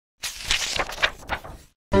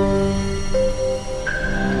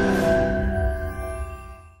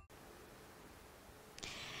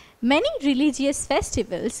Many religious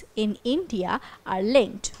festivals in India are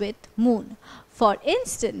linked with moon. For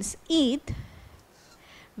instance, Eid,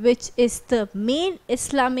 which is the main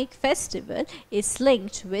Islamic festival, is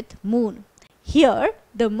linked with moon. Here,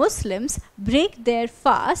 the Muslims break their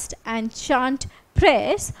fast and chant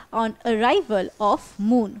prayers on arrival of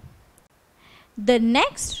moon. The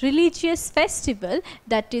next religious festival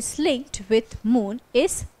that is linked with moon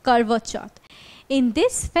is Karwa Chauth. In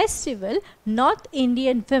this festival, North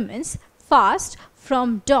Indian women fast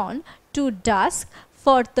from dawn to dusk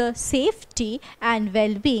for the safety and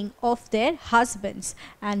well-being of their husbands,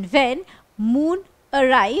 and when moon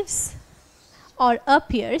arrives or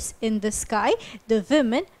appears in the sky, the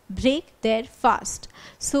women break their fast.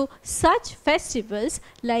 So such festivals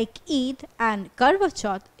like Eid and Karwa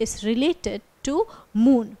Chauth is related to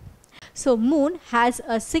moon. So moon has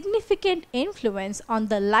a significant influence on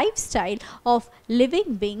the lifestyle of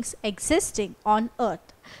living beings existing on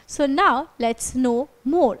earth. So now let's know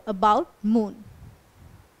more about moon.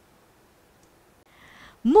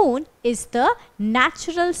 Moon is the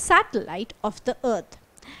natural satellite of the earth.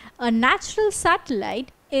 A natural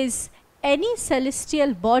satellite is any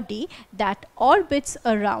celestial body that orbits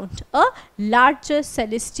around a larger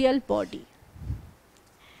celestial body.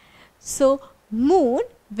 So moon,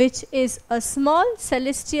 which is a small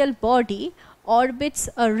celestial body, orbits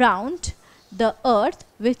around the earth,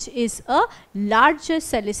 which is a larger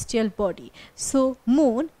celestial body. So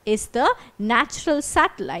moon is the natural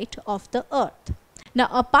satellite of the earth. Now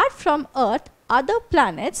apart from earth, other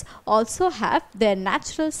planets also have their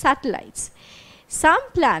natural satellites. Some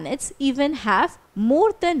planets even have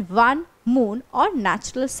more than one moon or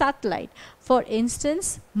natural satellite. For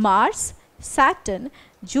instance, Mars, Saturn,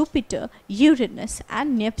 Jupiter, Uranus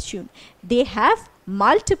and Neptune. They have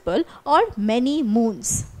multiple or many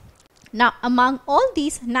moons. Now among all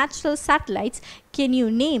these natural satellites, can you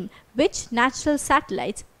name which natural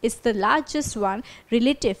satellite is the largest one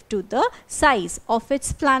relative to the size of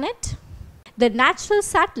its planet? The natural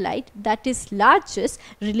satellite that is largest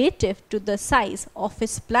relative to the size of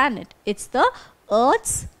its planet is the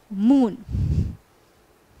Earth's moon.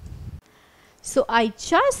 So I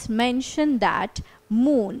just mentioned that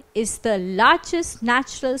moon is the largest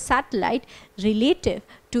natural satellite relative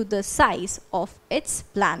to the size of its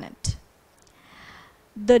planet.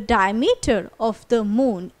 The diameter of the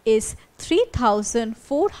moon is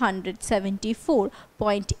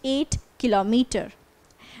 3474.8 kilometer,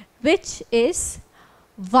 which is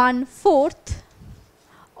 1/4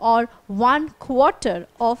 or 1/4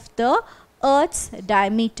 of the Earth's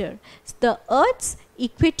diameter. The Earth's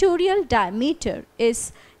equatorial diameter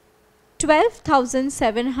is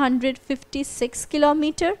 12,756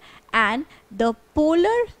 kilometer and the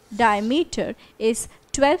polar diameter is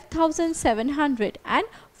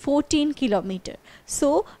 12,714 kilometer.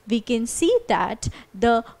 So we can see that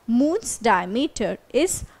the moon's diameter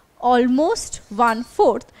is almost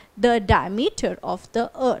 1/4 the diameter of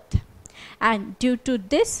the earth, and due to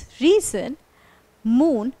this reason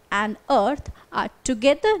moon and earth are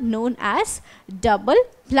together known as double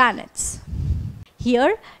planets.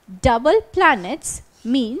 Here double planets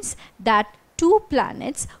means that two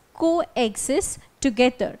planets coexist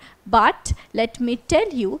together, but let me tell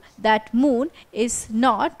you that moon is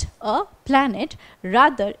not a planet,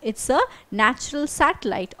 rather it's a natural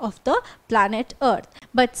satellite of the planet Earth.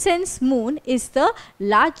 But since moon is the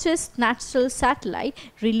largest natural satellite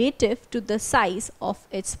relative to the size of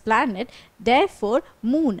its planet, therefore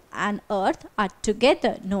moon and earth are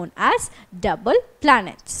together known as double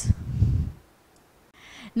planets.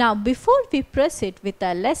 Now before we proceed with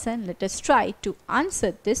our lesson, let us try to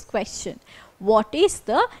answer this question. What is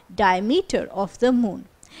the diameter of the moon?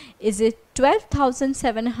 Is it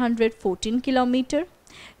 12,714 kilometer,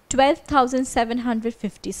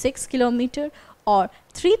 12,756 kilometer, or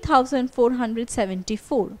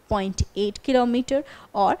 3,474.8 kilometer,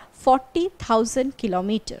 or 40,000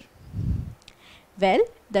 kilometer? Well,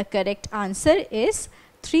 the correct answer is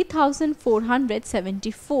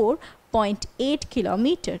 3,474.8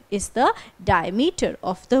 kilometer is the diameter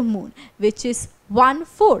of the moon, which is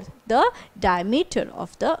 1/4 the diameter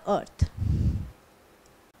of the earth.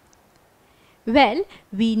 Well,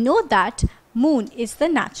 we know that moon is the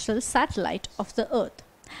natural satellite of the earth.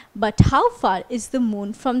 But how far is the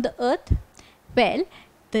moon from the earth? Well,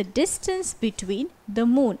 the distance between the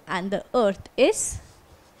moon and the earth is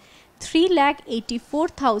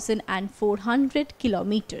 3,84,400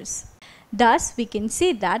 kilometers. Thus, we can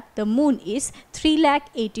say that the moon is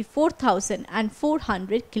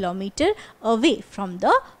 3,84,400 kilometers away from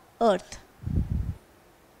the earth.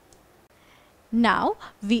 Now,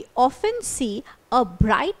 we often see a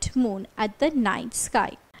bright moon at the night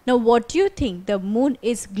sky. Now what do you think? The moon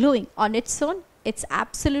is glowing on its own? It's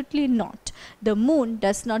absolutely not. The moon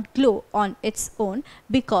does not glow on its own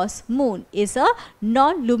because moon is a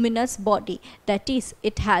non-luminous body. That is,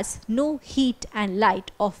 it has no heat and light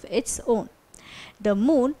of its own. The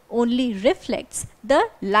moon only reflects the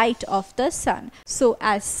light of the sun. So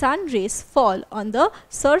as sun rays fall on the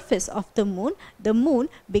surface of the moon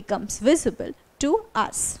becomes visible to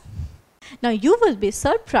us. Now you will be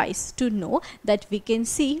surprised to know that we can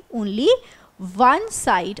see only one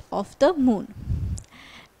side of the moon.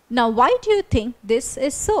 Now why do you think this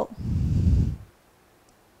is so?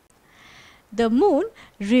 The moon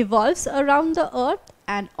revolves around the earth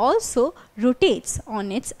and also rotates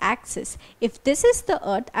on its axis. If this is the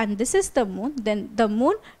earth and this is the moon, then the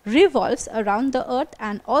moon revolves around the earth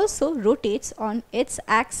and also rotates on its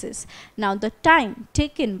axis. Now the time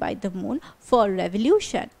taken by the moon for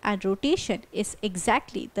revolution and rotation is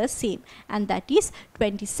exactly the same, and that is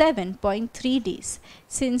 27.3 days.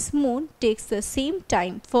 Since moon takes the same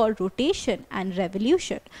time for rotation and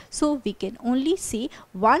revolution, so we can only see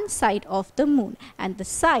one side of the moon, and the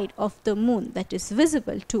side of the moon that is visible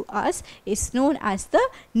to us is known as the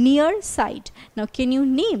near side. Now can you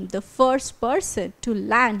name the first person to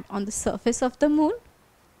land on the surface of the moon?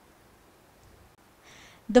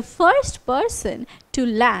 The first person to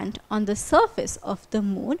land on the surface of the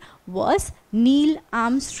moon was Neil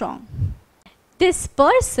Armstrong. This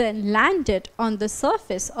person landed on the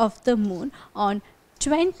surface of the moon on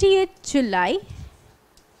 20th July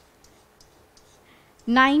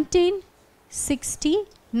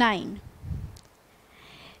 1969.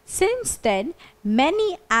 Since then,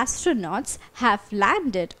 many astronauts have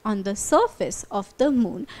landed on the surface of the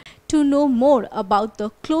moon to know more about the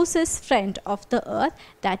closest friend of the earth,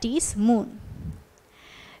 that is moon.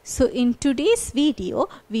 So in today's video,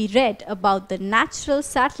 we read about the natural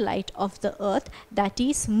satellite of the earth, that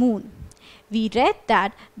is moon. We read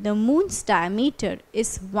that the moon's diameter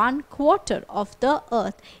is 1/4 of the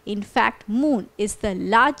earth. In fact, moon is the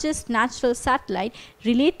largest natural satellite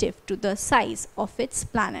relative to the size of its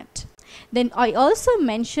planet. Then I also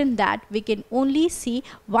mentioned that we can only see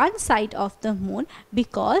one side of the moon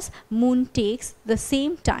because moon takes the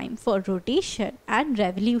same time for rotation and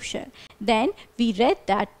revolution. Then we read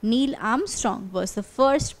that Neil Armstrong was the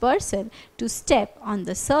first person to step on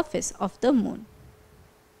the surface of the moon.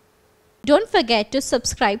 Don't forget to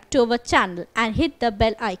subscribe to our channel and hit the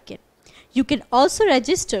bell icon. You can also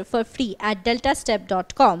register for free at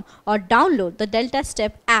DeltaStep.com or download the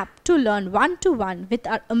DeltaStep app to learn one-to-one with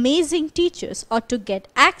our amazing teachers or to get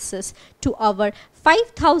access to our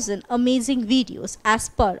 5,000 amazing videos as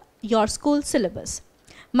per your school syllabus.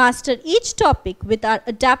 Master each topic with our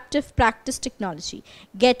adaptive practice technology.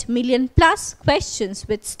 Get million-plus questions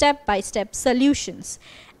with step-by-step solutions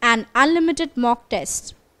and unlimited mock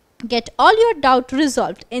tests. Get all your doubt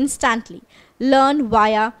resolved instantly. Learn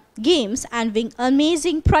via games and win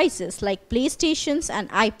amazing prizes like PlayStations and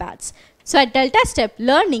iPads. So at DeltaStep,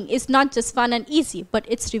 learning is not just fun and easy, but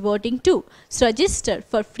it's rewarding too. So register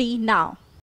for free now.